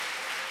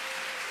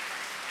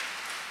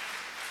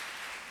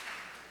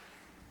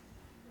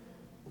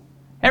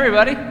Hey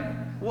everybody.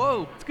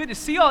 Whoa, it's good to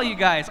see all you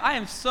guys. I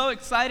am so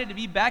excited to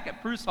be back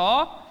at Bruce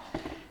Hall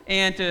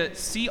and to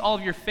see all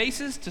of your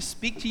faces, to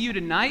speak to you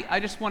tonight. I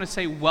just want to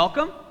say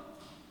welcome.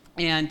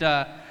 And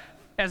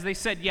as they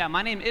said,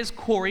 my name is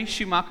Corey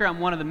Schumacher.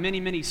 I'm one of the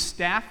many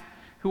staff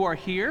who are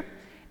here.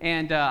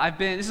 And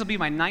this will be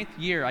my 9th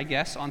year, I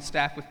guess, on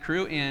staff with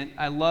Cru, and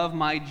I love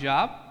my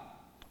job.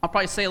 I'll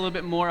probably say a little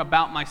bit more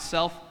about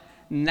myself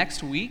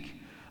next week.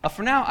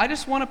 For now, I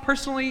just want to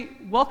personally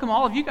welcome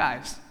all of you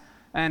guys.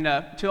 And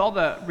to all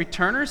the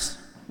returners,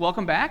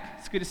 welcome back.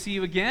 It's good to see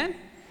you again.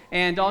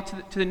 And all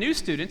to the new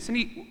students.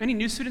 Any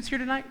new students here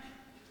tonight?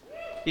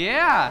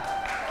 Yeah.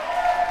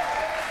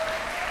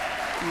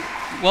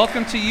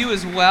 Welcome to you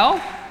as well.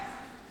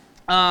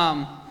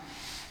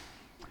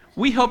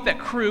 We hope that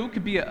Cru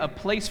could be a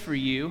place for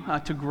you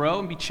to grow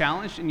and be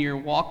challenged in your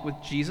walk with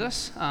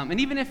Jesus. And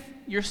even if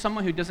you're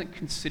someone who doesn't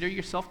consider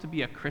yourself to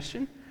be a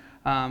Christian,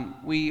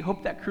 we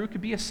hope that Cru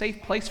could be a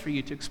safe place for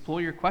you to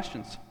explore your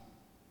questions.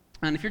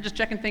 And if you're just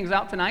checking things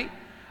out tonight,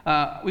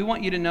 we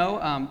want you to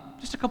know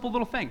just a couple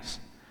little things.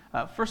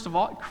 First of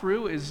all,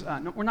 Cru is,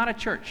 we're not a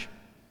church.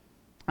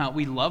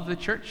 We love the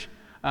church.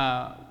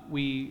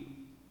 We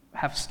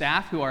have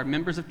staff who are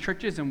members of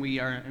churches, and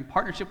we are in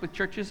partnership with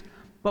churches,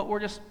 but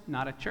we're just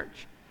not a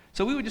church.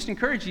 So we would just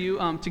encourage you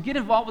to get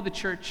involved with the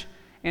church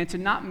and to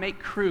not make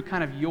Cru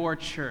kind of your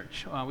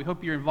church. We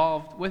hope you're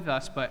involved with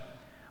us, but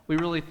we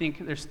really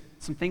think there's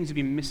some things you'd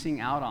be missing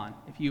out on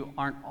if you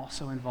aren't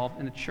also involved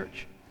in the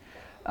church.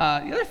 The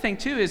other thing,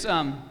 too, is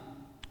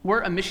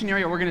we're a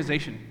missionary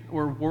organization.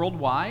 We're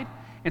worldwide.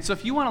 And so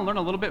if you want to learn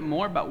a little bit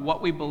more about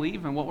what we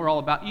believe and what we're all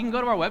about, you can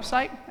go to our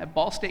website at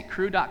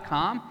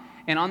ballstatecru.com.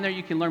 And on there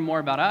you can learn more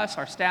about us,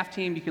 our staff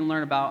team. You can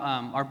learn about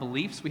our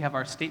beliefs. We have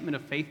our statement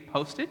of faith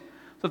posted.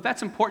 So if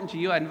that's important to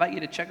you, I invite you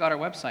to check out our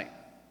website.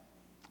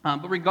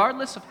 But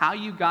regardless of how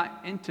you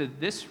got into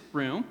this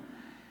room,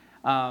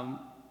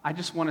 I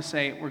just want to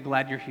say we're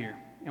glad you're here.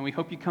 And we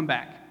hope you come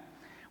back.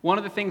 One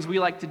of the things we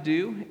like to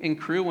do in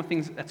Cru, one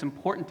thing that's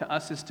important to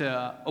us, is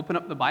to open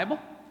up the Bible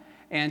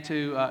and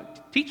to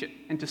teach it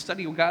and to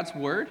study God's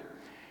Word.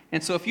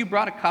 And so if you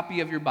brought a copy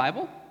of your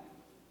Bible,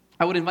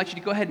 I would invite you to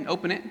go ahead and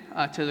open it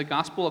to the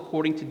Gospel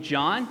according to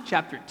John,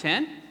 chapter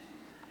 10.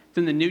 It's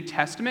in the New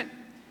Testament.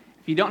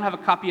 If you don't have a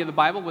copy of the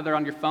Bible, whether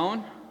on your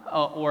phone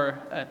or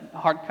a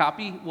hard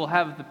copy, we'll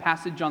have the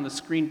passage on the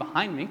screen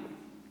behind me.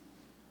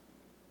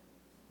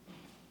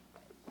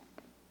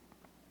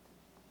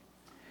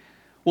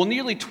 Well,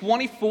 nearly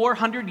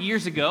 2,400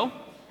 years ago,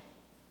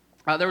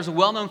 there was a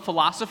well-known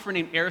philosopher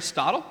named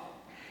Aristotle.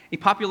 He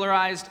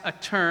popularized a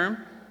term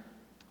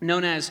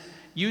known as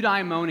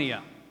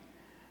eudaimonia.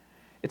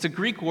 It's a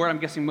Greek word. I'm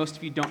guessing most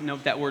of you don't know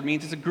what that word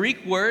means. It's a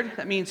Greek word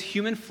that means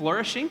human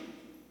flourishing,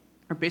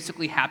 or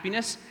basically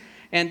happiness.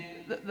 And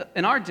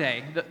in our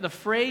day, the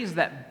phrase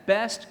that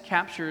best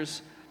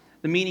captures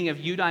the meaning of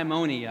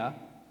eudaimonia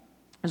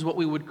is what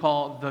we would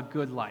call the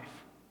good life.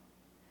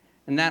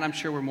 And that I'm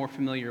sure we're more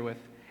familiar with.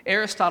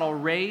 Aristotle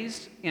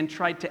raised and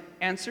tried to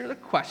answer the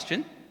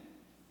question,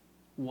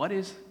 what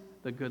is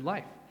the good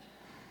life?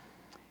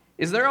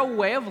 Is there a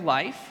way of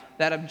life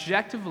that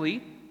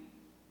objectively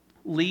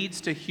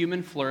leads to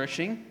human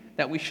flourishing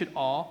that we should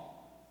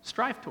all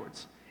strive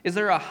towards? Is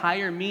there a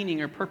higher meaning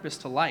or purpose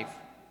to life?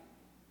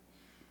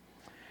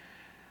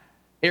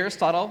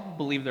 Aristotle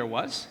believed there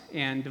was,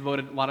 and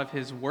devoted a lot of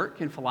his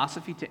work and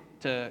philosophy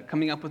to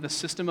coming up with a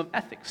system of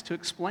ethics to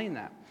explain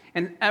that.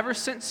 And ever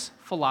since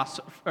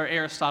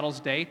Aristotle's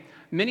day,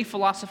 many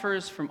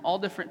philosophers from all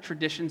different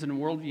traditions and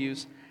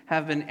worldviews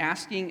have been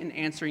asking and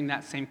answering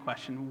that same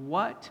question: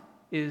 what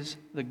is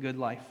the good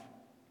life?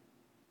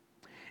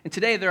 And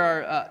today there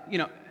are,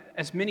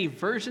 as many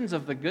versions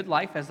of the good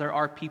life as there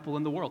are people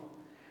in the world,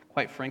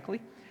 quite frankly.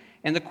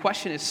 And the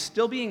question is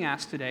still being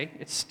asked today.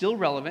 It's still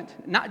relevant,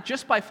 not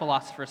just by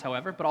philosophers,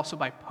 however, but also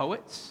by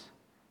poets,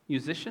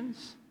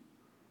 musicians,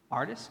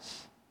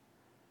 artists.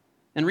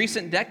 In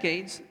recent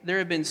decades, there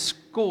have been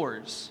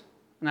scores,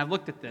 and I've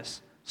looked at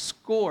this,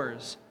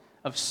 scores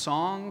of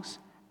songs,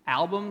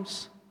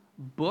 albums,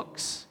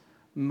 books,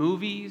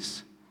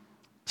 movies,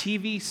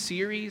 TV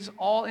series,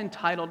 all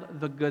entitled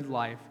The Good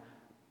Life.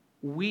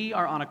 We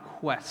are on a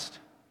quest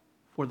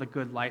for the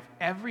good life.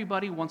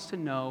 Everybody wants to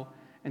know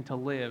and to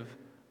live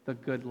the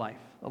good life,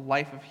 a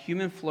life of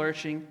human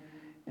flourishing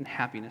and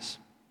happiness.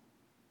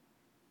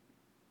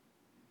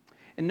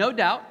 And no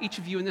doubt, each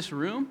of you in this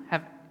room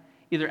have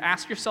either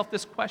asked yourself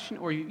this question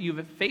or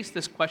you've faced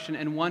this question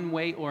in one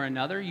way or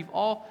another. You've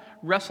all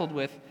wrestled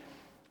with,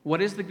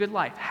 what is the good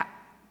life?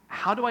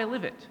 How do I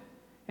live it?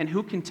 And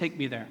who can take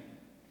me there?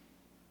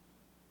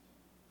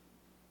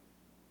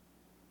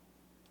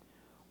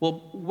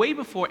 Well, way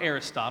before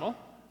Aristotle,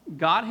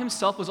 God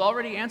himself was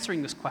already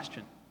answering this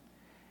question.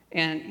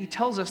 And he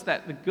tells us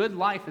that the good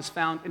life is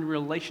found in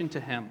relation to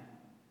him.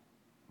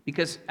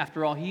 Because,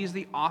 after all, he is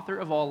the author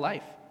of all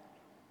life.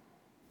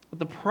 But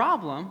the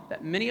problem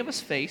that many of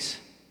us face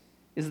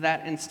is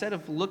that instead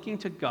of looking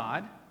to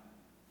God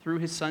through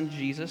his son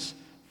Jesus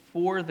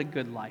for the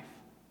good life,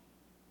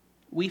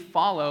 we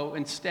follow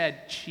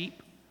instead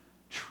cheap,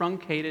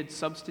 truncated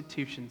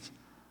substitutions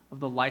of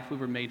the life we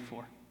were made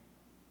for.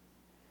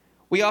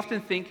 We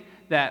often think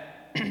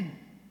that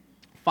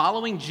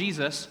following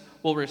Jesus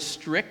will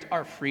restrict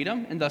our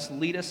freedom and thus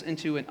lead us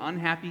into an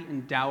unhappy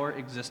and dour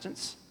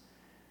existence.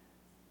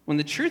 When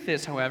the truth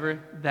is, however,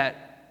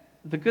 that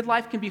the good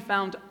life can be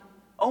found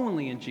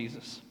only in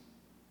Jesus.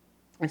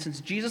 And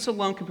since Jesus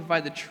alone can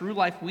provide the true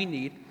life we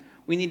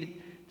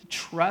need to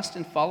trust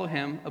and follow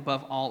him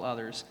above all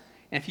others.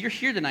 And if you're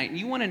here tonight and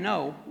you want to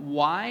know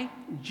why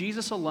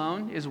Jesus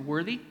alone is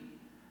worthy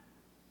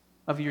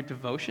of your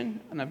devotion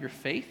and of your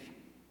faith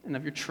and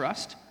of your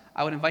trust,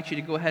 I would invite you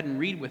to go ahead and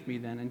read with me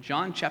then in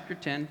John chapter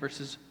 10,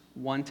 verses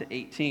 1 to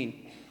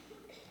 18.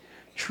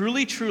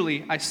 Truly,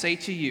 truly, I say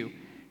to you,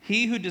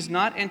 he who does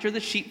not enter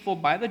the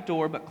sheepfold by the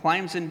door, but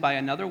climbs in by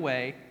another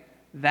way,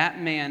 that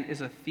man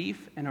is a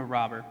thief and a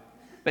robber.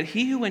 But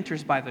he who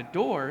enters by the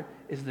door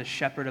is the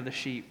shepherd of the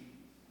sheep.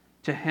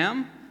 To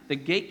him the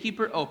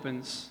gatekeeper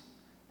opens,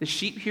 the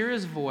sheep hear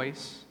his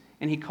voice,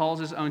 and he calls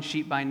his own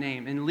sheep by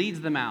name and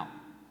leads them out.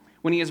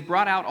 When he has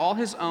brought out all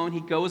his own,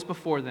 he goes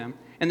before them,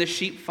 and the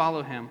sheep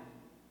follow him,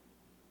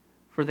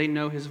 for they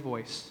know his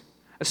voice.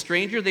 A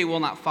stranger they will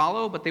not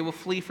follow, but they will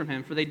flee from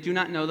him, for they do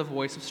not know the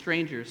voice of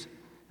strangers.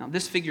 Now,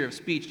 this figure of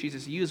speech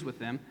Jesus used with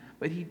them,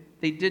 but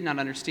they did not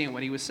understand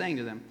what he was saying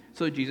to them.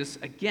 So Jesus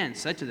again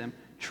said to them,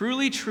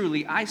 Truly,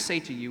 truly, I say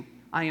to you,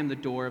 I am the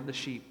door of the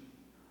sheep.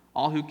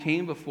 All who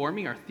came before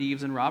me are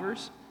thieves and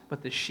robbers,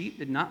 but the sheep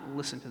did not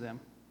listen to them.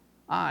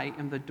 I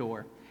am the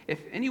door. If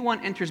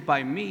anyone enters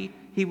by me,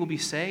 he will be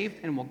saved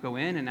and will go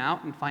in and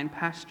out and find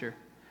pasture.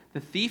 The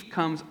thief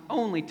comes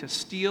only to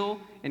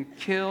steal and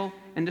kill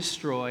and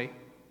destroy.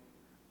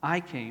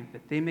 I came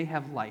that they may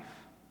have life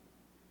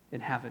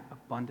and have it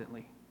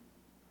abundantly.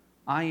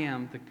 I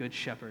am the good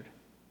shepherd.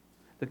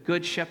 The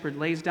good shepherd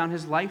lays down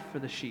his life for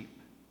the sheep.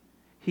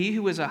 He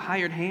who is a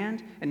hired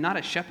hand and not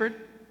a shepherd,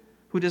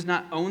 who does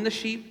not own the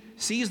sheep,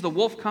 sees the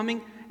wolf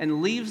coming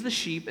and leaves the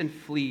sheep and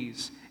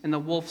flees, and the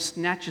wolf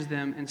snatches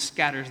them and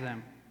scatters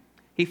them.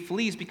 He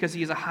flees because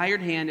he is a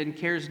hired hand and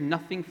cares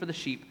nothing for the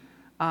sheep.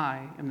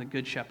 I am the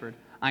good shepherd.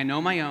 I know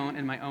my own,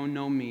 and my own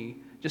know me,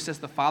 just as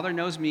the Father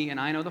knows me, and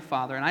I know the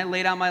Father, and I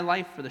lay down my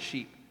life for the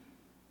sheep.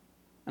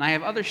 And I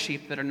have other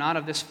sheep that are not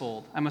of this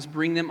fold. I must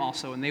bring them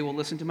also, and they will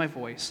listen to my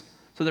voice.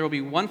 So there will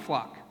be one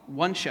flock,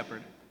 one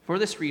shepherd. For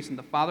this reason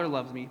the Father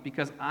loves me,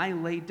 because I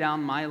lay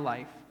down my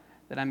life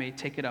that I may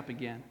take it up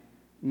again.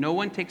 No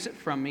one takes it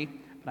from me,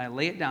 but I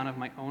lay it down of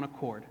my own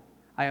accord.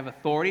 I have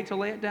authority to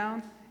lay it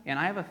down, and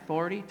I have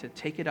authority to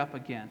take it up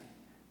again.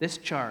 This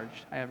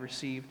charge I have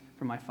received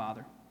from my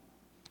Father.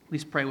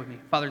 Please pray with me.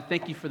 Father,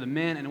 thank you for the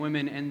men and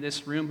women in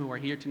this room who are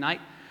here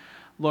tonight.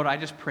 Lord, I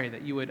just pray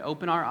that you would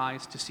open our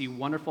eyes to see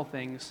wonderful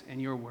things in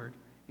your word.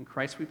 In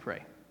Christ we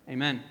pray.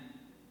 Amen.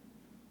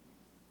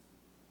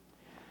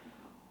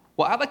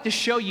 Well, I'd like to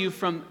show you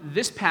from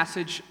this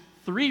passage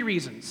 3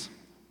 reasons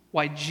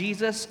why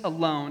Jesus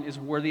alone is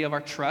worthy of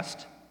our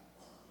trust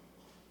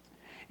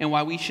and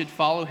why we should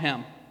follow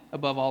him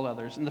above all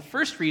others. And the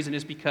first reason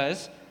is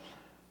because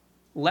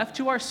left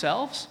to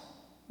ourselves,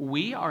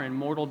 we are in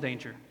mortal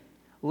danger.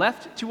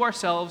 Left to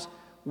ourselves,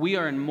 we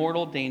are in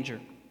mortal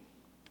danger.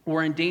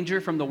 We're in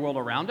danger from the world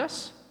around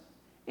us,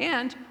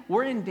 and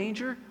we're in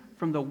danger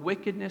from the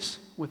wickedness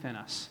within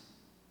us.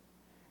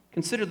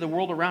 Consider the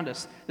world around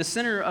us. The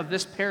center of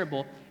this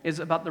parable is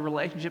about the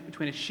relationship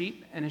between a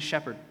sheep and a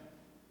shepherd.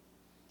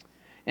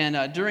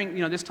 And during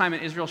this time in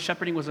Israel,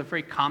 shepherding was a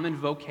very common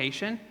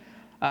vocation.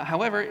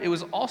 However, it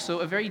was also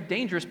a very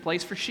dangerous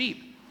place for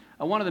sheep.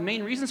 One of the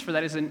main reasons for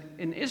that is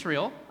in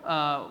Israel,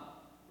 a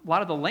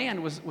lot of the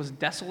land was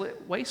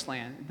desolate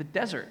wasteland, the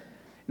desert.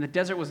 And the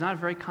desert was not a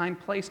very kind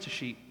place to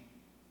sheep.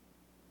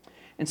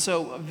 And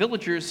so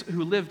villagers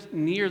who lived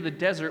near the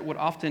desert would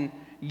often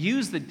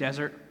use the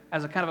desert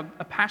as a kind of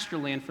a pasture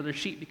land for their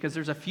sheep, because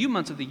there's a few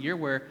months of the year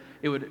where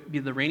it would be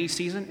the rainy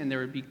season and there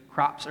would be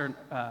crops or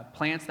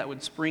plants that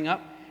would spring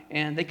up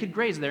and they could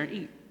graze there and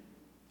eat.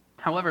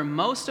 However,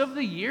 most of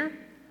the year,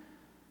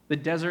 the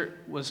desert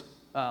was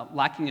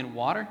lacking in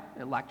water.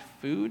 It lacked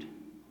food.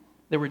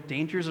 There were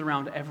dangers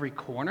around every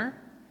corner.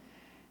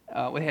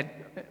 We had,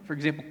 for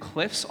example,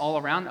 cliffs all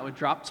around that would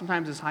drop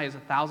sometimes as high as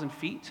 1,000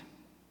 feet,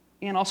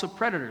 and also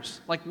predators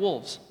like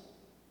wolves.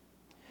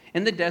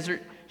 In the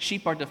desert,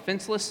 sheep are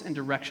defenseless and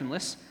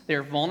directionless. They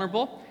are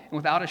vulnerable, and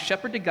without a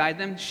shepherd to guide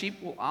them,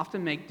 sheep will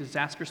often make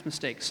disastrous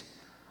mistakes.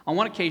 On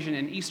one occasion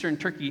in eastern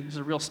Turkey, this is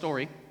a real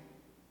story,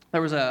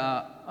 there was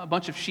a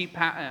bunch of sheep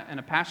in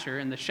a pasture,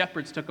 and the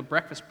shepherds took a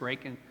breakfast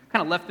break and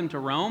kind of left them to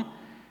roam.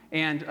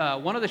 And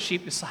one of the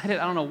sheep decided,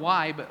 I don't know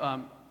why, but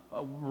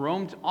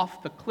roamed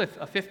off the cliff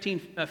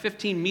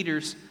 15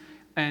 meters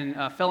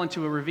and fell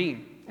into a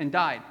ravine and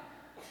died.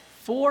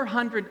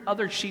 400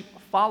 other sheep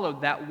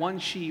followed that one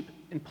sheep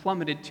and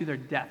plummeted to their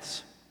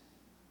deaths.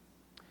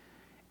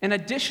 An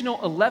additional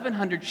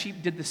 1,100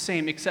 sheep did the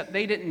same, except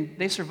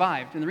they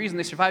survived. And the reason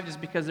they survived is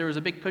because there was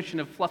a big cushion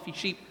of fluffy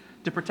sheep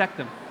to protect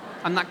them.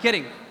 I'm not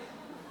kidding.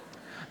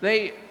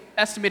 They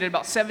estimated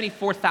about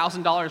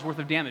 $74,000 worth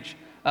of damage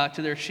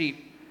to their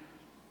sheep.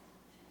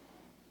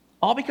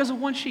 All because of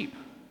one sheep.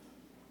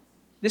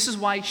 This is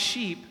why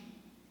sheep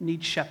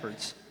need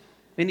shepherds.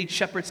 They need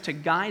shepherds to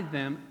guide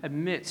them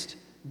amidst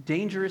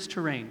dangerous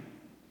terrain.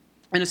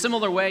 In a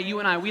similar way, you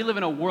and I, we live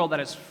in a world that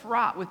is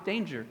fraught with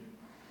danger.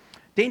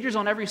 Dangers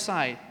on every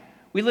side.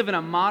 We live in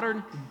a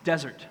modern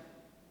desert.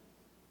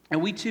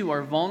 And we too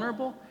are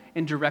vulnerable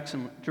and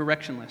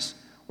directionless.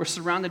 We're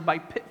surrounded by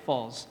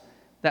pitfalls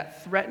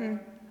that threaten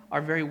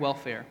our very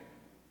welfare.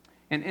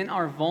 And in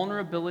our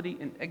vulnerability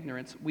and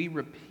ignorance, we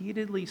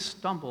repeatedly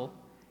stumble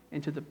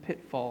into the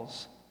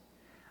pitfalls.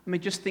 I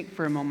mean, just think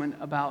for a moment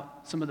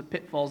about some of the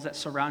pitfalls that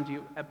surround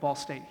you at Ball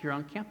State here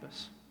on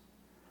campus.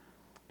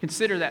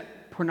 Consider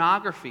that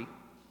pornography,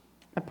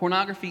 a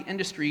pornography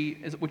industry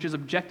which is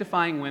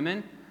objectifying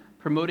women,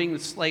 promoting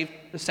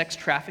the sex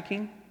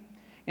trafficking,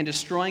 and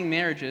destroying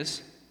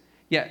marriages,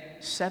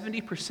 yet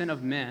 70%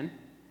 of men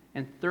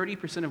and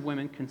 30% of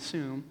women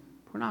consume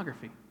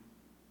pornography.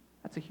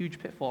 That's a huge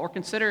pitfall. Or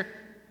consider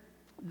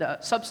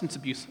the substance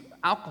abuse,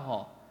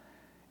 alcohol,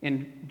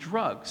 and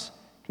drugs.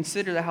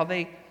 Consider how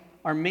they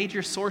are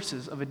major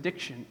sources of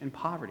addiction and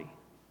poverty.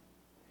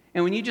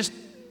 And when you just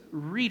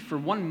read for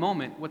one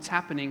moment what's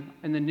happening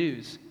in the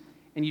news,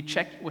 and you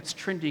check what's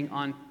trending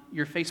on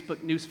your Facebook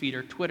newsfeed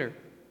or Twitter,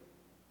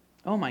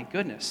 oh my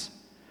goodness,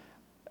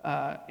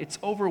 it's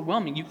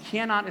overwhelming. You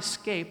cannot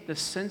escape the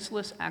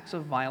senseless acts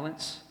of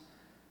violence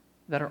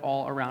that are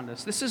all around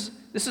us. This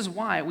is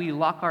why we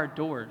lock our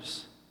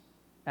doors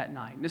at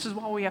night. This is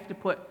why we have to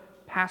put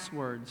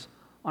passwords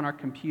on our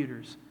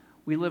computers.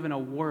 We live in a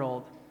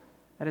world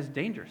that is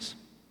dangerous.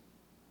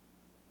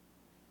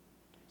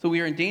 So we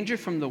are in danger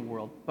from the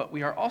world, but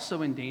we are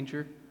also in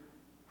danger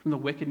from the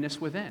wickedness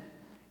within.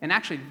 And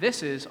actually,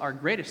 this is our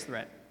greatest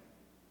threat.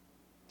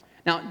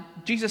 Now,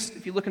 Jesus,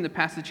 if you look in the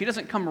passage, he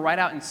doesn't come right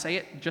out and say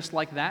it just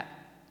like that.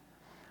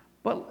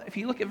 But if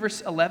you look at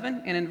verse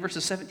 11 and in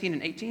verses 17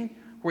 and 18,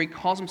 where he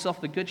calls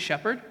himself the Good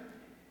Shepherd,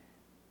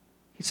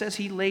 he says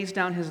he lays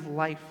down his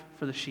life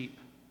for the sheep.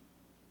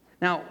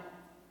 Now,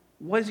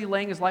 what is he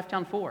laying his life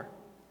down for?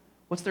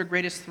 What's their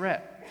greatest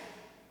threat?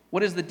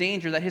 What is the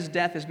danger that his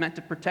death is meant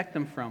to protect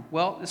them from?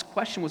 Well, this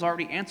question was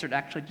already answered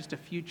actually just a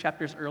few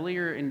chapters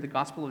earlier in the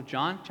Gospel of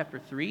John, chapter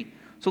 3.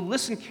 So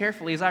listen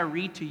carefully as I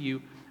read to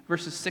you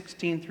verses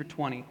 16 through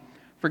 20.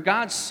 For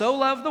God so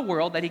loved the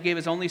world that he gave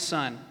his only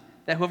Son,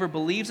 that whoever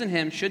believes in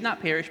him should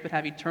not perish but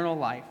have eternal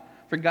life.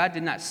 For God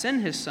did not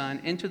send his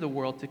Son into the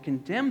world to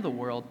condemn the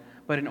world,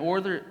 but in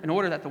order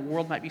that the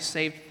world might be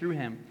saved through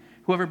him.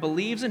 Whoever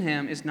believes in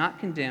him is not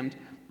condemned,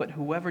 but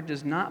whoever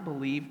does not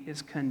believe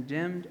is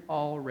condemned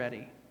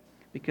already,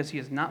 because he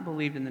has not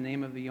believed in the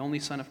name of the only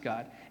Son of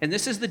God. And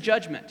this is the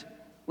judgment,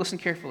 listen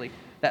carefully,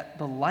 that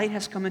the light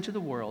has come into the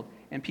world,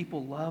 and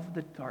people love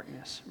the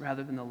darkness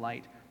rather than the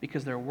light,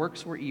 because their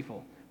works were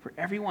evil. For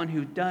everyone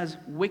who does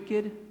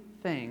wicked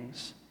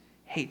things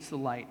hates the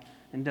light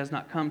and does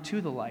not come to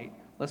the light,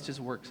 lest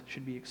his works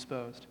should be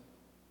exposed.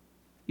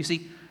 You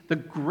see, the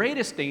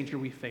greatest danger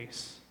we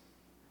face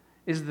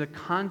is the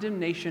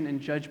condemnation and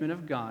judgment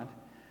of God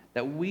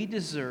that we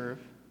deserve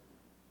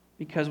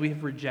because we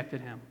have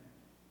rejected him.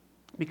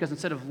 Because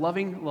instead of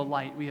loving the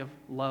light, we have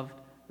loved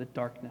the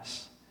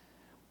darkness.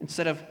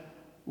 Instead of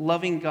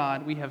loving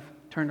God, we have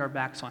turned our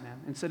backs on him.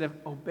 Instead of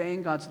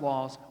obeying God's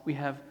laws, we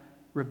have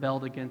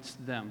rebelled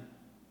against them.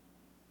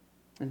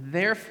 And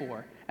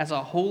therefore, as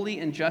a holy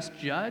and just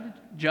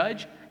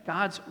judge,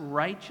 God's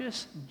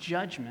righteous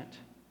judgment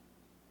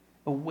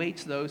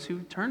awaits those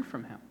who turn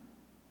from him.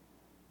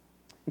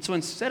 And so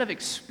instead of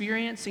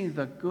experiencing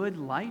the good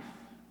life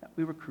that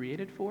we were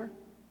created for,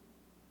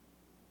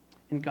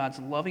 in God's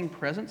loving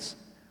presence,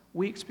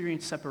 we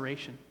experience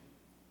separation,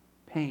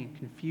 pain,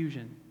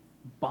 confusion,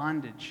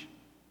 bondage,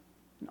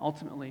 and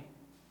ultimately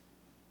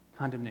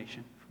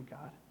condemnation from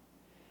God.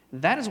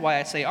 That is why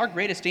I say our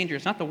greatest danger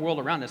is not the world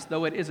around us,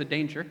 though it is a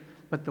danger,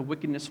 but the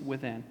wickedness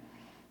within.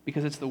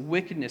 Because it's the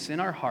wickedness in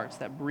our hearts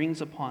that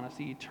brings upon us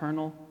the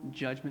eternal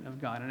judgment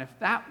of God. And if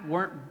that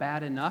weren't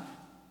bad enough,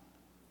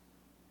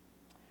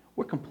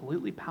 we're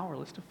completely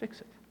powerless to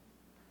fix it.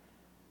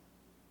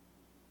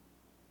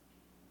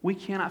 We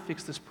cannot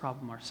fix this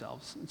problem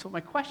ourselves. And so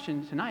my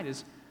question tonight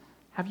is,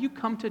 have you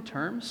come to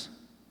terms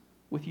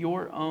with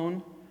your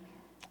own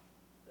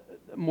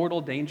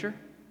mortal danger?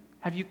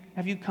 Have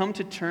you come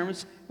to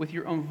terms with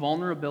your own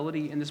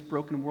vulnerability in this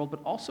broken world,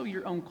 but also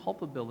your own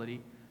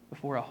culpability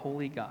before a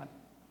holy God?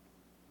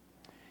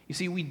 You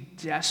see, we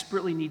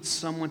desperately need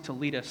someone to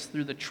lead us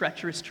through the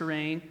treacherous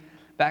terrain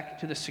back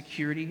to the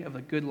security of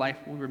the good life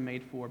we were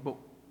made for, but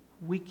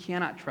we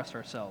cannot trust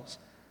ourselves.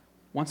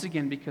 Once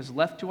again, because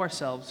left to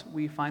ourselves,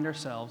 we find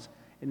ourselves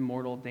in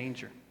mortal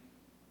danger.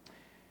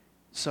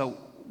 So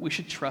we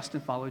should trust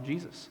and follow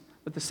Jesus.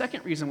 But the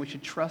second reason we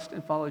should trust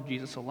and follow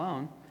Jesus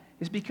alone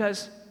is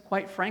because,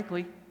 quite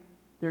frankly,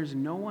 there's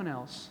no one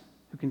else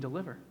who can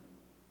deliver.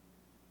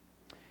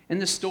 In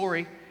this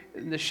story,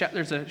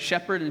 there's a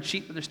shepherd and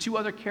sheep, but there's two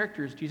other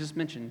characters Jesus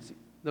mentions.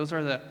 Those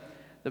are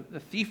the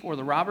thief or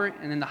the robber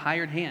and then the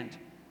hired hand.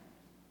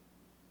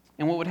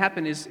 And what would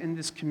happen is in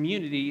this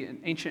community in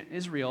ancient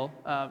Israel,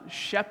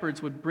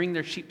 shepherds would bring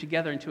their sheep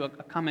together into a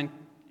common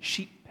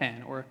sheep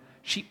pen or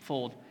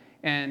sheepfold.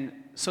 And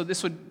so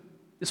this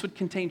would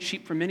contain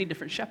sheep from many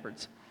different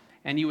shepherds.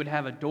 And you would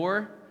have a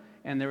door,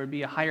 and there would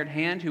be a hired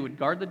hand who would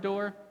guard the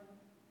door.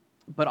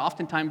 But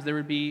oftentimes there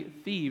would be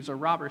thieves or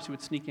robbers who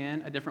would sneak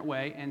in a different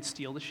way and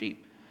steal the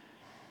sheep.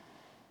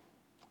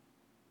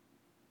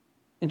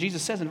 And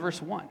Jesus says in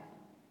verse 1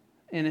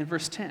 and in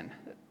verse 10,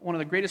 one of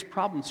the greatest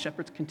problems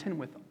shepherds contend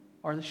with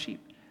are the sheep.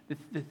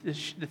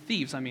 The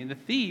thieves, the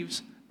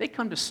thieves, they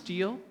come to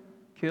steal,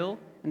 kill,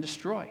 and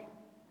destroy.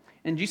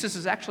 And Jesus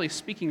is actually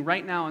speaking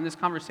right now in this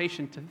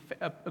conversation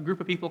to a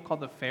group of people called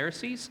the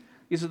Pharisees.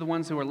 These are the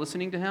ones who are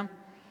listening to him.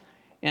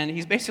 And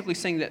he's basically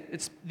saying that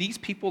it's these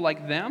people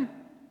like them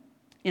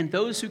and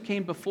those who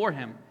came before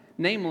him,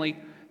 namely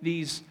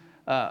these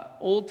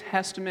Old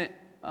Testament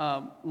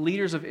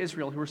leaders of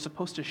Israel who were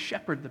supposed to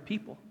shepherd the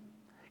people.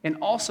 And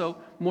also,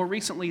 more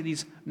recently,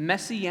 these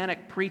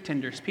messianic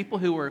pretenders, people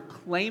who were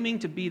claiming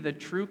to be the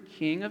true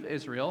king of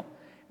Israel.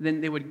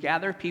 Then they would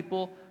gather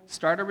people,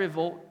 start a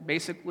revolt,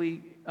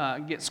 basically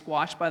get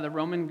squashed by the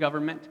Roman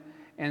government,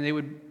 and they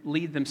would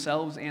lead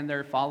themselves and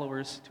their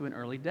followers to an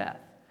early death.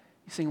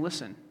 He's saying,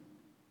 listen,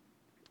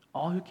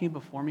 all who came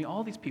before me,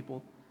 all these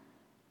people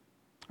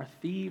are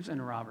thieves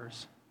and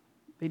robbers.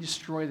 They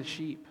destroy the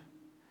sheep.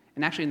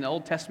 And actually, in the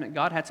Old Testament,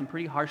 God had some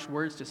pretty harsh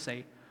words to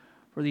say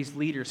for these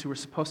leaders who were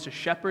supposed to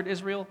shepherd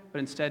Israel, but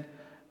instead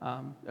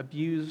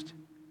abused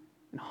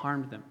and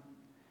harmed them.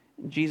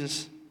 And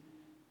Jesus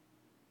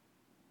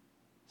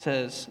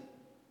says,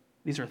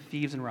 these are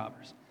thieves and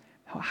robbers.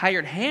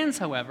 Hired hands,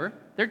 however,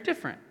 they're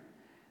different.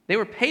 They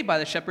were paid by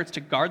the shepherds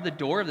to guard the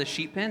door of the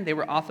sheep pen. They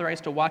were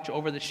authorized to watch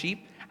over the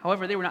sheep.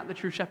 However, they were not the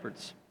true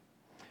shepherds.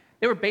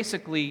 They were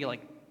basically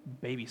like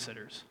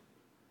babysitters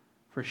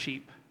for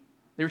sheep.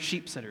 They were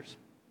sheep sitters.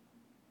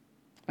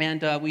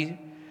 And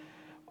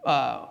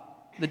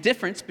the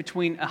difference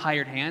between a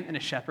hired hand and a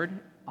shepherd,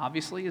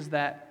 obviously, is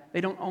that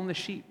they don't own the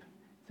sheep.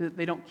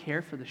 They don't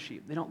care for the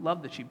sheep. They don't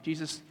love the sheep.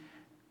 Jesus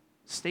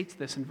states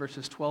this in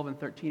verses 12 and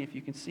 13, if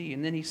you can see.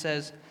 And then he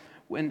says,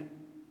 when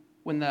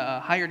the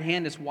hired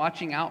hand is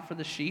watching out for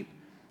the sheep,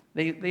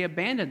 they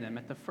abandon them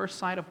at the first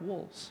sight of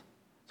wolves.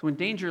 So when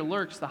danger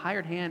lurks, the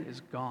hired hand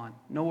is gone,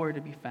 nowhere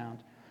to be found.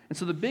 And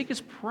so the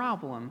biggest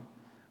problem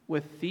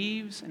with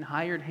thieves and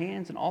hired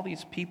hands and all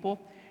these people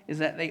is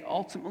that they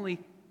ultimately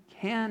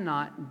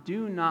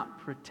do not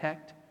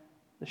protect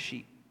the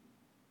sheep,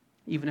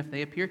 even if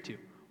they appear to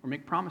or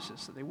make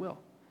promises that they will.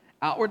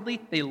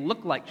 Outwardly, they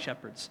look like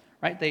shepherds,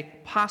 right? They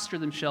posture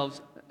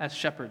themselves as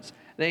shepherds.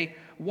 They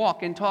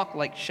walk and talk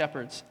like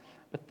shepherds,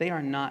 but they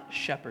are not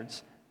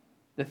shepherds.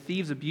 The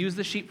thieves abuse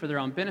the sheep for their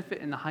own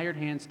benefit, and the hired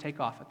hands take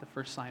off at the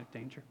first sign of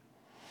danger.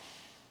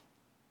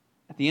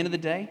 At the end of the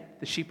day,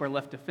 the sheep are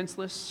left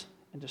defenseless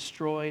and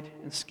destroyed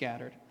and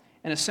scattered.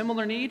 In a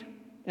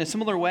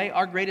similar way,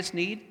 our greatest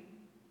need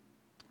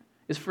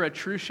is for a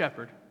true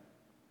shepherd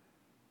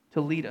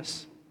to lead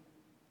us.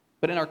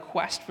 But in our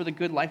quest for the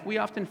good life, we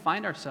often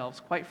find ourselves,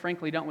 quite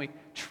frankly, don't we,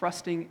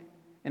 trusting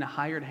in a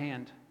hired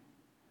hand.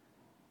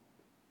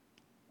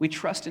 We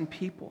trust in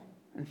people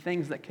and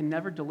things that can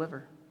never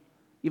deliver,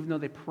 even though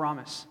they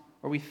promise,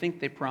 or we think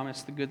they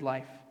promise, the good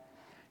life.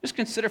 Just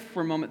consider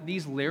for a moment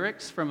these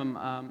lyrics from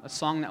a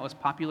song that was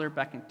popular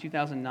back in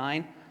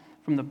 2009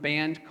 from the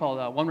band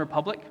called One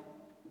Republic.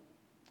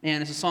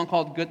 And it's a song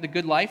called The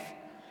Good Life.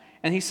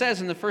 And he says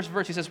in the first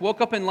verse, he says,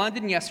 woke up in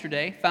London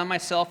yesterday, found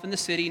myself in the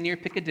city near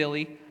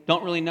Piccadilly.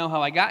 Don't really know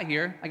how I got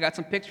here. I got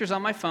some pictures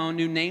on my phone,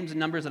 new names and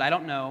numbers that I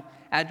don't know,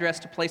 address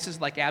to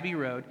places like Abbey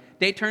Road.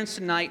 Day turns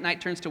to night,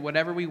 night turns to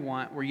whatever we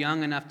want. We're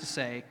young enough to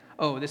say,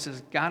 oh, this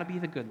has got to be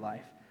the good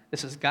life.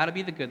 This has got to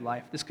be the good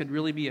life. This could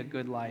really be a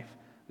good life,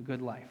 a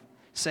good life.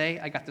 Say,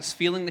 I got this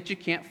feeling that you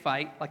can't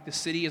fight, like the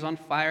city is on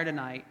fire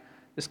tonight.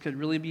 This could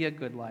really be a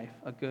good life,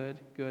 a good,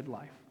 good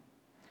life.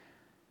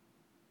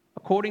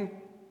 According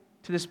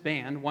to this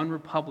band, One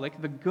Republic,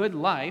 the good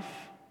life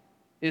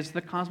is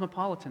the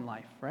cosmopolitan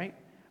life, right?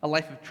 A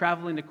life of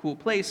traveling to cool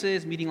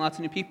places, meeting lots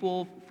of new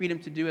people, freedom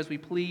to do as we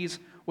please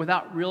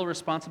without real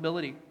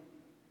responsibility.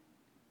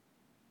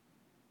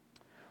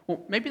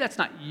 Well, maybe that's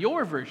not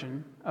your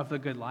version of the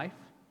good life.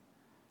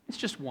 It's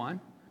just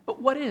one.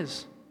 But what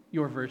is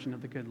your version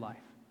of the good life?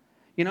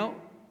 You know,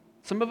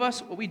 some of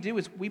us, what we do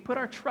is we put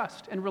our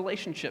trust in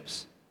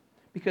relationships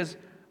because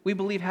we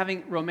believe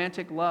having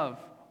romantic love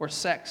or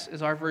sex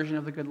is our version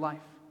of the good life.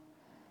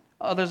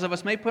 Others of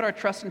us may put our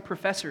trust in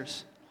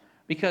professors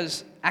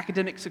because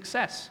academic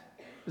success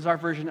is our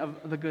version of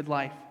the good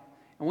life,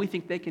 and we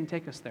think they can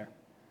take us there.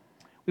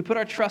 We put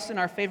our trust in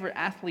our favorite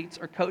athletes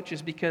or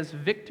coaches because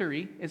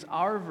victory is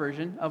our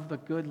version of the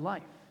good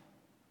life.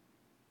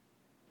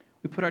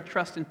 We put our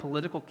trust in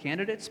political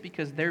candidates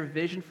because their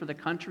vision for the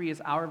country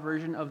is our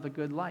version of the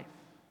good life.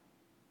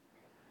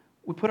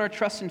 We put our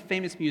trust in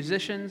famous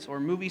musicians or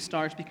movie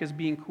stars because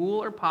being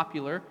cool or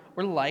popular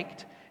or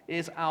liked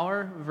is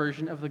our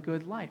version of the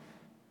good life.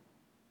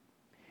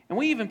 And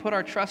we even put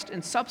our trust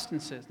in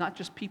substances, not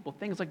just people,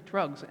 things like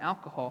drugs and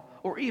alcohol,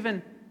 or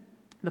even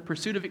the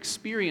pursuit of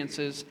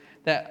experiences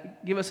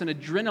that give us an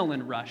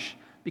adrenaline rush,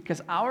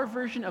 because our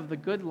version of the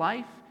good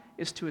life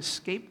is to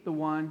escape the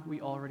one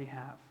we already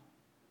have.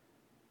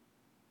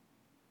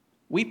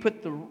 We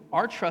put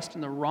our trust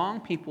in the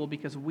wrong people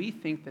because we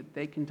think that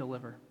they can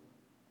deliver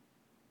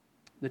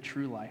the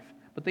true life,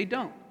 but they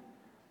don't.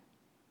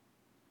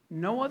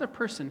 No other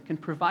person can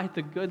provide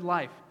the good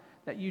life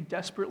that you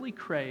desperately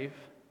crave,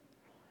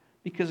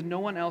 because no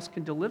one else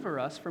can deliver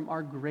us from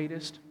our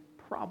greatest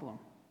problem.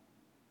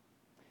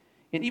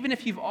 And even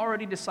if you've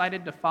already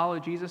decided to follow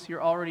Jesus,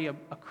 you're already a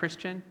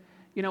Christian,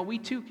 we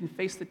too can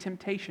face the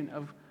temptation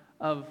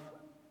of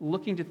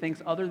looking to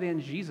things other than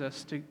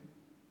Jesus to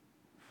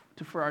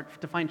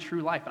find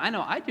true life. And I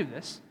know I do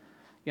this.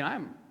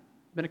 I've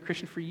been a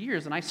Christian for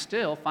years, and I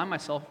still find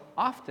myself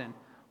often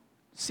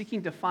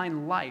seeking to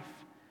find life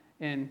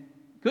in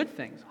good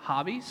things,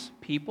 hobbies,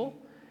 people.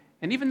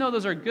 And even though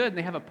those are good and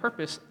they have a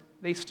purpose,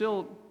 they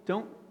still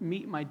don't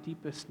meet my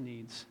deepest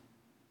needs,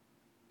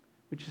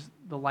 which is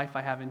the life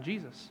I have in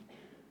Jesus.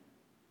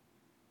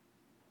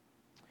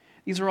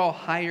 These are all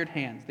hired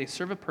hands. They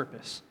serve a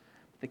purpose,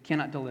 but they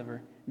cannot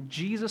deliver.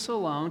 Jesus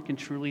alone can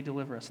truly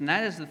deliver us. And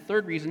that is the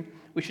third reason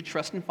we should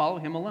trust and follow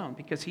him alone,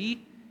 because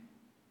he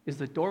is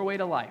the doorway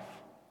to life.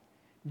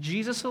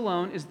 Jesus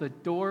alone is the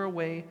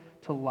doorway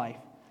to life.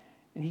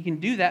 And he can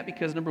do that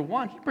because, number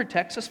one, he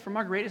protects us from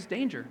our greatest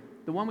danger,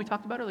 the one we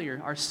talked about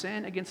earlier, our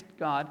sin against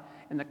God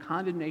and the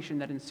condemnation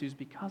that ensues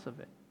because of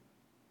it.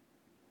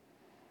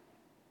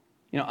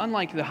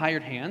 Unlike the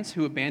hired hands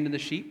who abandon the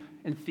sheep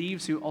and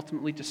thieves who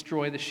ultimately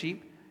destroy the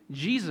sheep,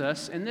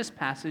 Jesus in this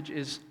passage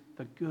is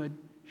the good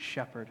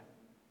shepherd.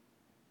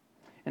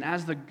 And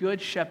as the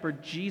good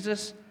shepherd,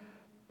 Jesus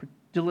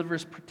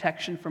delivers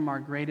protection from our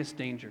greatest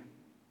danger.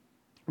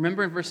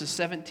 Remember in verses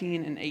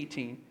 17 and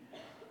 18,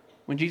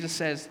 when Jesus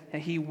says that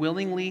he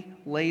willingly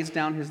lays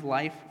down his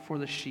life for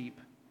the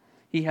sheep.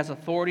 He has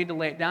authority to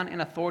lay it down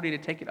and authority to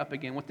take it up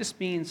again. What this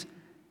means,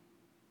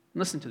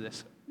 listen to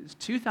this, is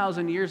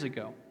 2,000 years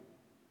ago,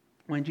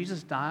 when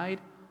Jesus died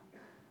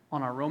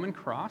on a Roman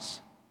cross,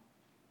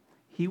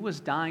 he was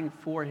dying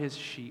for his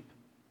sheep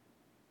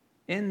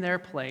in their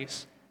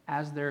place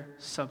as their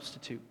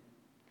substitute.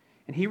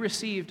 And he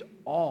received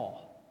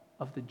all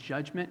of the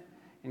judgment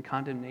and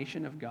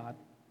condemnation of God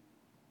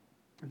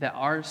that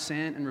our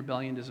sin and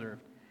rebellion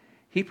deserved.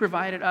 He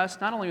provided us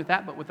not only with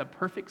that, but with a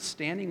perfect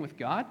standing with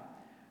God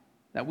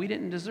that we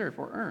didn't deserve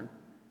or earn.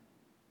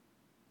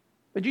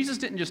 But Jesus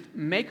didn't just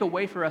make a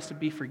way for us to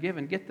be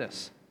forgiven. Get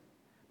this.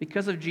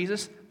 Because of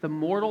Jesus, the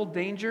mortal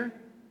danger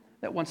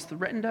that once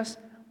threatened us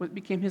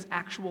became his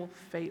actual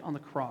fate on the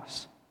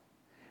cross.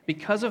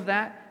 Because of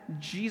that,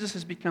 Jesus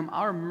has become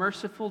our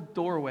merciful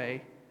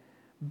doorway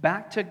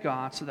back to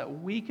God so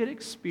that we could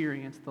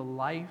experience the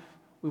life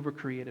we were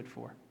created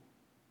for.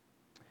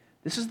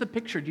 This is the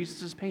picture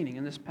Jesus is painting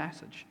in this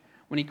passage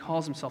when he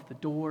calls himself the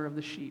door of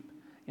the sheep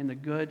and the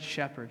good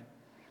shepherd.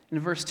 In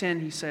verse 10,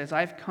 he says,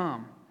 I've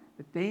come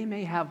that they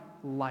may have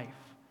life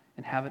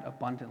and have it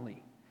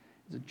abundantly.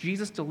 So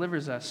Jesus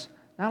delivers us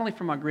not only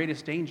from our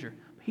greatest danger,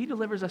 but he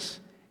delivers us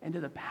into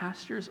the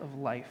pastures of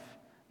life,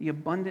 the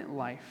abundant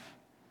life.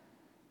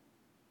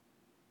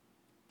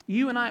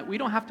 You and I, we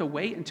don't have to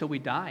wait until we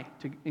die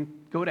to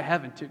go to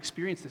heaven to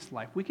experience this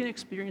life. We can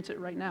experience it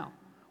right now.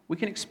 We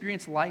can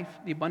experience life,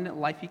 the abundant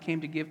life he came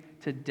to give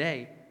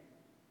today.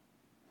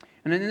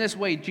 And in this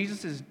way,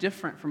 Jesus is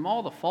different from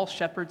all the false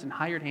shepherds and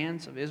hired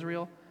hands of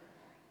Israel.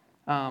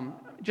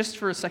 Just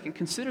for a second,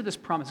 consider this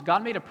promise.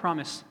 God made a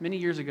promise many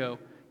years ago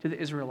to the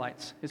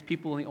Israelites, his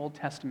people in the Old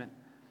Testament,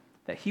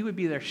 that he would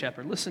be their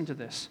shepherd. Listen to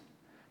this.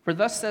 For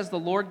thus says the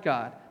Lord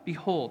God,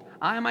 behold,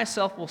 I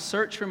myself will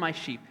search for my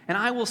sheep, and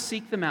I will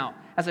seek them out,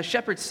 as a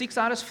shepherd seeks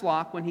out his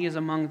flock when he is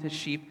among his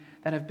sheep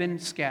that have been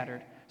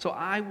scattered. So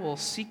I will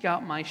seek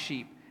out my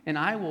sheep, and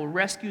I will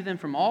rescue them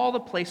from all the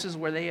places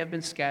where they have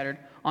been scattered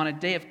on a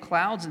day of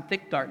clouds and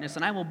thick darkness,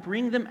 and I will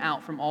bring them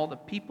out from all the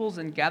peoples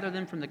and gather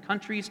them from the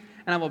countries,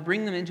 and I will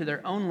bring them into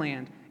their own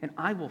land, and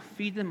I will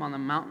feed them on the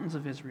mountains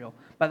of Israel,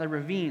 by the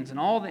ravines and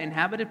all the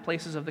inhabited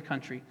places of the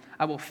country.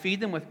 I will feed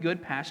them with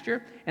good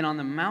pasture, and on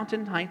the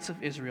mountain heights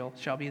of Israel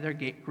shall be their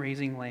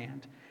grazing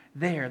land.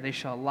 There they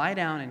shall lie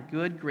down in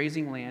good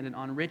grazing land and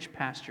on rich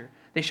pasture.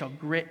 They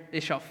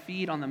shall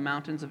feed on the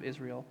mountains of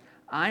Israel.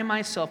 I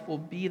myself will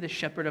be the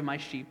shepherd of my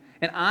sheep,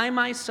 and I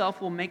myself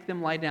will make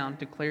them lie down,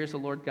 declares the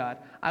Lord God.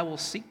 I will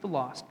seek the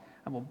lost,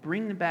 I will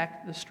bring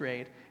back the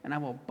strayed, and I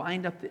will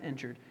bind up the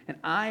injured, and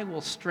I will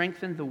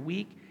strengthen the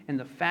weak, and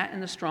the fat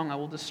and the strong I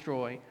will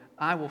destroy.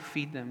 I will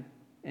feed them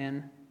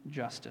in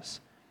justice.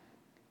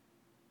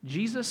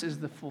 Jesus is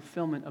the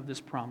fulfillment of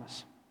this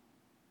promise,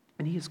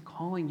 and he is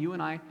calling you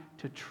and I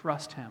to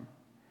trust him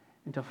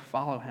and to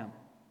follow him.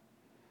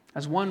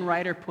 As one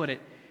writer put it,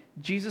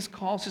 Jesus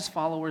calls his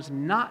followers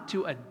not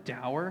to a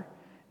dour,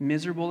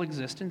 miserable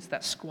existence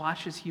that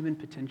squashes human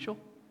potential,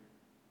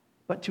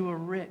 but to a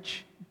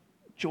rich,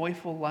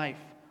 joyful life,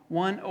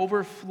 one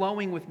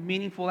overflowing with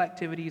meaningful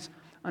activities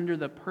under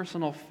the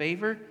personal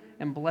favor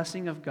and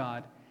blessing of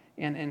God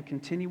and in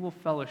continual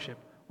fellowship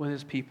with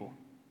his people.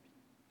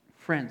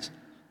 Friends,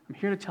 I'm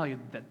here to tell you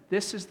that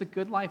this is the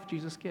good life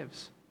Jesus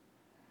gives.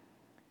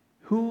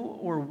 Who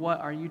or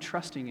what are you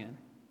trusting in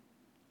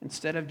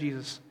instead of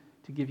Jesus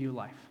to give you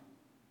life?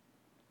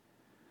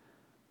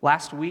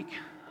 Last week,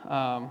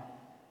 a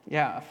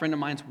friend of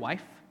mine's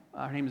wife,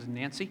 her name is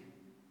Nancy,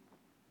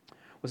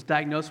 was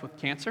diagnosed with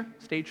cancer,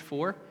 stage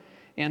 4,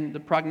 and the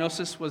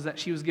prognosis was that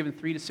she was given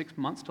 3 to 6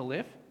 months to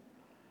live.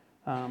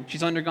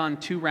 She's undergone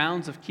 2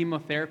 rounds of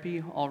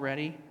chemotherapy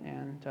already,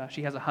 and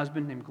she has a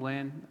husband named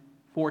Glenn,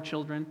 4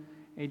 children,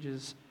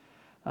 ages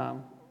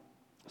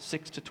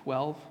 6 to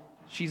 12.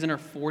 She's in her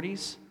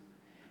 40s,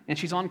 and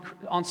she's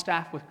on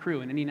staff with Cru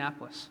in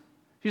Indianapolis.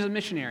 She's a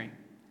missionary.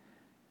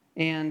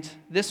 And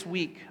this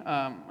week,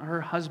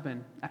 her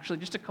husband, actually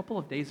just a couple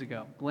of days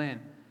ago,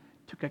 Glenn,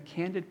 took a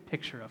candid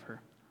picture of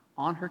her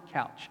on her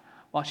couch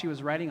while she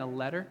was writing a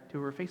letter to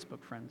her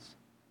Facebook friends.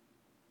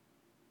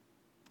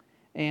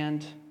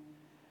 And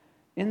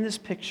in this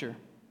picture,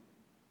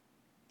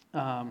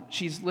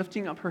 she's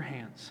lifting up her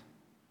hands,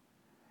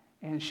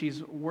 and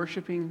she's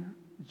worshiping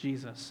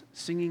Jesus,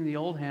 singing the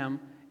old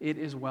hymn, "It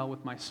Is Well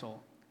With My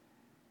Soul."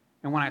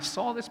 And when I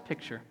saw this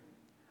picture,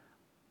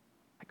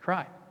 I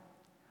cried.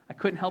 I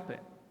couldn't help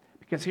it,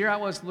 because here I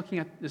was looking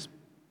at this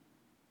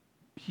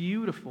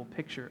beautiful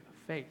picture of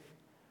faith.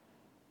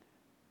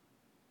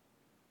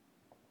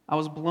 I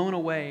was blown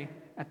away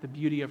at the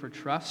beauty of her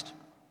trust,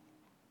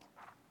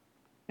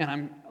 and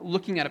I'm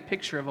looking at a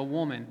picture of a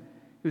woman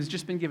who's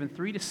just been given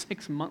 3 to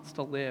 6 months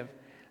to live,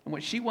 and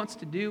what she wants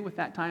to do with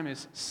that time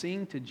is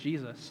sing to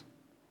Jesus.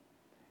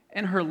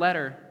 In her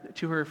letter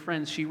to her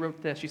friends, she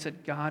wrote this. She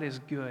said, "God is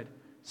good,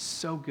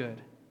 so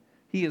good.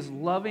 He is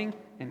loving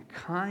and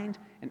kind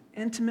and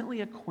intimately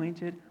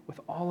acquainted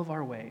with all of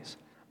our ways.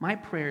 My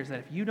prayer is that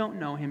if you don't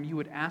know him, you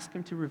would ask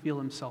him to reveal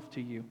himself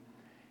to you.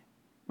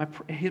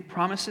 He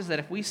promises that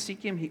if we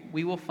seek him,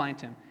 we will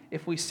find him,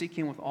 if we seek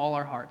him with all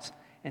our hearts.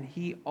 And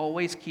he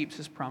always keeps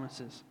his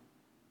promises.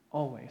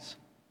 Always."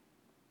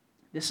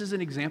 This is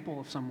an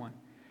example of someone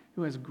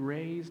who has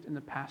grazed in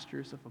the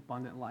pastures of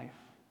abundant life.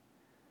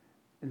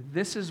 And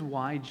this is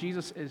why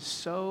Jesus is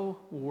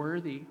so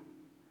worthy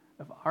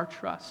of our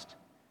trust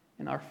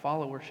and our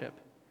followership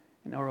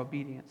and our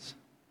obedience.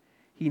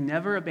 He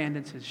never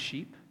abandons his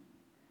sheep.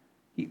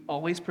 He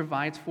always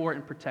provides for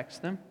and protects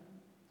them.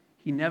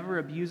 He never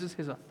abuses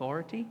his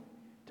authority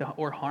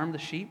or harm the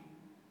sheep.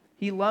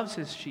 He loves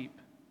his sheep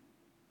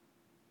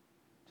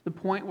to the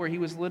point where he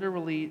was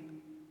literally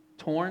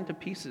torn to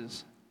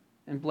pieces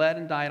and bled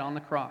and died on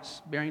the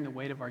cross, bearing the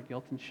weight of our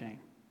guilt and shame.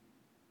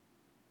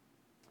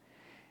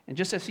 And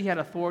just as he had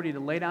authority to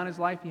lay down his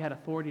life, he had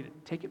authority to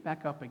take it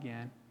back up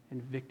again in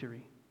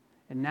victory.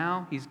 And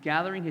now he's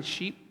gathering his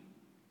sheep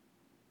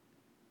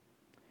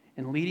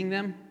and leading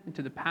them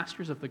into the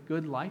pastures of the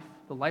good life,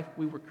 the life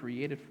we were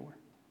created for.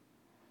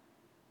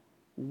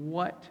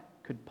 What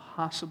could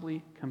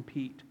possibly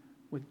compete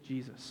with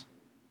Jesus?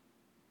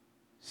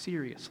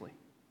 Seriously.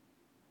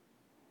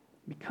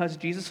 Because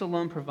Jesus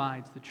alone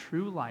provides the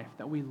true life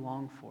that we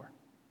long for,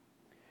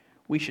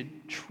 we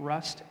should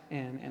trust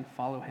in and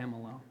follow him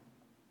alone.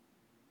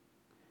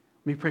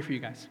 Let me pray for you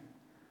guys.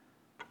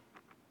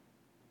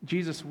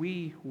 Jesus,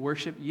 we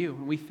worship you,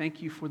 and we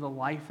thank you for the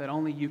life that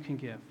only you can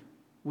give.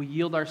 We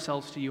yield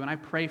ourselves to you, and I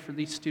pray for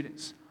these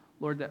students,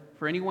 Lord, that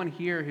for anyone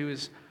here who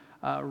is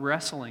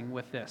wrestling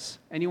with this,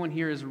 anyone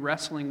here is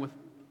wrestling with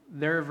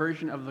their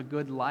version of the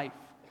good life,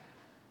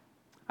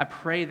 I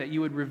pray that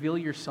you would reveal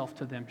yourself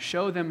to them.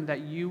 Show them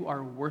that you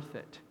are worth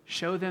it.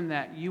 Show them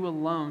that you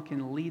alone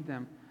can lead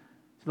them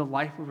to the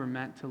life we were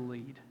meant to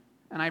lead.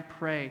 And I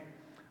pray,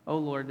 oh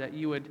Lord, that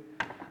you would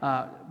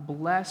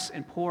bless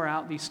and pour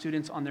out these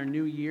students on their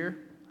new year.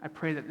 I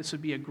pray that this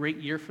would be a great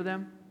year for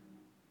them.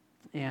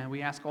 And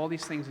we ask all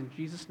these things in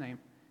Jesus' name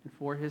and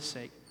for his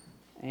sake.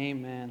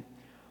 Amen.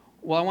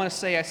 Well, I want to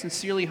say I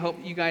sincerely hope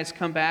you guys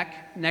come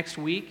back next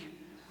week.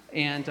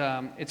 And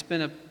it's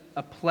been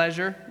a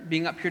pleasure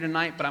being up here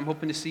tonight, but I'm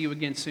hoping to see you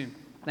again soon.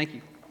 Thank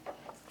you.